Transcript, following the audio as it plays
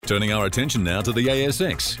Turning our attention now to the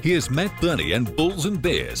ASX, here's Matt Burney and Bulls and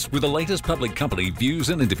Bears with the latest public company views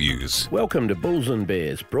and interviews. Welcome to Bulls and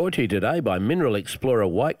Bears, brought to you today by mineral explorer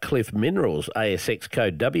Whitecliff Minerals, ASX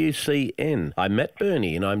code WCN. I'm Matt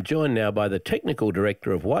Burney and I'm joined now by the Technical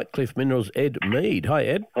Director of Whitecliff Minerals, Ed Mead. Hi,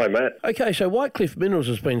 Ed. Hi, Matt. Okay, so Whitecliff Minerals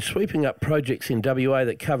has been sweeping up projects in WA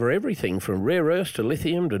that cover everything from rare earths to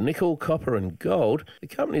lithium to nickel, copper and gold. The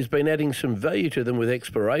company's been adding some value to them with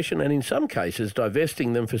exploration and in some cases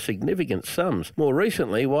divesting them for significant sums. More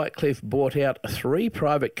recently, Whitecliff bought out 3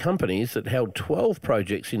 private companies that held 12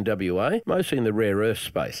 projects in WA, mostly in the rare earth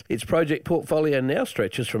space. Its project portfolio now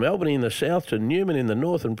stretches from Albany in the south to Newman in the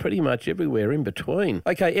north and pretty much everywhere in between.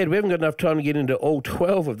 Okay, Ed, we haven't got enough time to get into all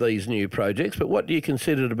 12 of these new projects, but what do you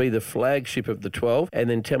consider to be the flagship of the 12? And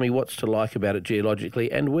then tell me what's to like about it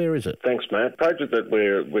geologically and where is it? Thanks, Matt. The project that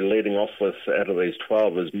we're leading off with out of these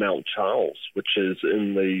 12 is Mount Charles, which is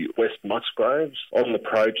in the West Musgraves. On the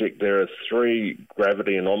project, there are 3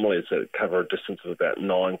 gravity anomalies that cover a distance of about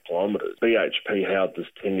 9 kilometres. BHP held this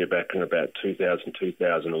tenure back in about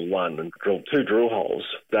 2000-2001 and drilled 2 drill holes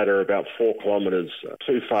that are about 4 kilometres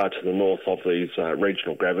too far to the north of these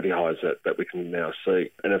regional gravity highs that we can now see.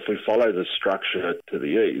 And if we follow the structure to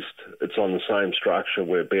the east, it's on the same structure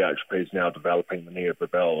where BHP is now developing the Nia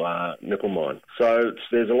Babel nickel mine. So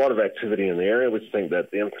there's a lot of activity in the area. We think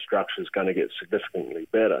that the infrastructure is going to get significantly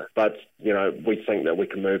better. But, we think that we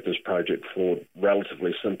can move this project forward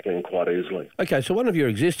relatively simply and quite easily. Okay, so one of your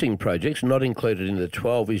existing projects, not included in the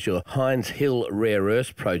 12, is your Hines Hill Rare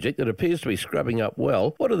Earths project that appears to be scrubbing up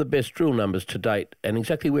well. What are the best drill numbers to date and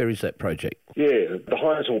exactly where is that project? Yeah, the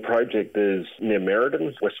Hines Hill project is near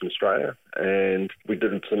Merredin, Western Australia, and we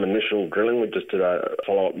did some initial drilling. We just did a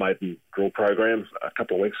follow-up maiden drill program a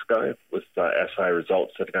couple of weeks ago with assay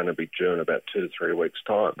results that are going to be due in about 2 to 3 weeks'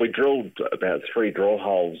 time. We drilled about 3 drill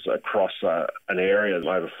holes across an area of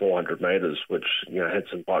over 400 metres, which had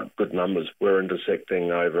some quite good numbers. We're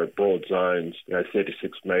intersecting over broad zones,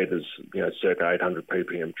 36 metres, circa 800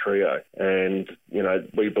 ppm trio, and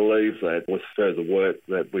we believe that with further work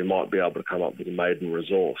that we might be able to come up with a maiden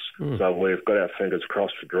resource. So we've got our fingers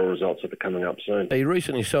crossed for drill results that are coming up soon. You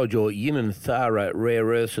recently sold your Yinnanthara Rare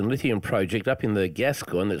Earths and Lithium project up in the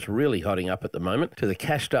Gascoyne that's really hotting up at the moment to the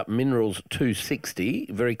Cashed Up Minerals 260.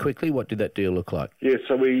 Very quickly, what did that deal look like? Yeah,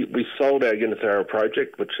 so we sold our Yinnanthara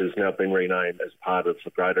project, which has now been renamed as part of the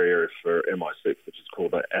greater area for MI6, which is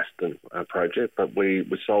called the Aston project. But we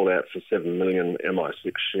sold out for 7 million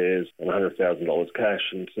MI6 shares and $100,000 cash.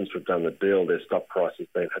 And since we've done the deal, their stock price has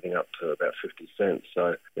been heading up to about 50 cents.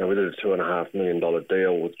 So we did a $2.5 million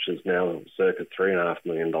deal, which is now circa $3.5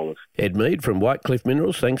 million. Ed Mead from Whitecliff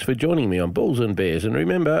Minerals, thanks for joining me on Bulls and Bears. And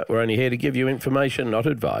remember, we're only here to give you information, not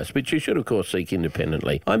advice, which you should, of course, seek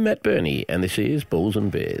independently. I'm Matt Burney, and this is Bulls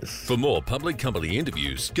and Bears. For more public company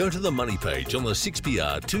interviews, go to the Money page on the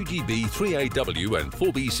 6PR, 2GB, 3AW and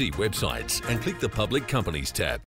 4BC websites and click the Public Companies tab.